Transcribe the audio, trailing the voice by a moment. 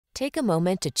Take a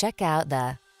moment to check out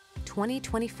the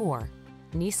 2024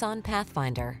 Nissan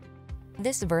Pathfinder.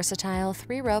 This versatile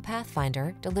 3-row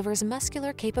Pathfinder delivers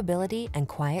muscular capability and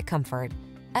quiet comfort.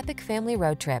 Epic family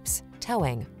road trips,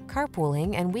 towing,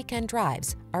 carpooling, and weekend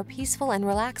drives are peaceful and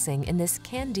relaxing in this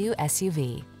can-do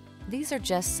SUV. These are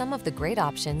just some of the great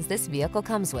options this vehicle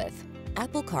comes with: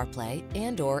 Apple CarPlay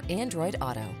and/or Android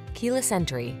Auto, keyless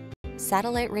entry,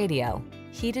 satellite radio,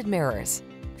 heated mirrors,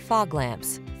 fog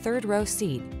lamps, 3rd-row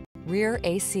seat, rear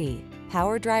AC,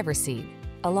 power driver seat,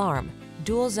 alarm,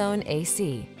 dual-zone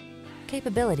AC.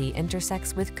 Capability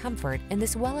intersects with comfort in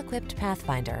this well-equipped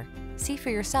Pathfinder. See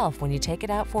for yourself when you take it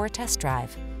out for a test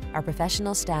drive. Our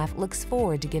professional staff looks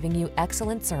forward to giving you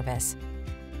excellent service.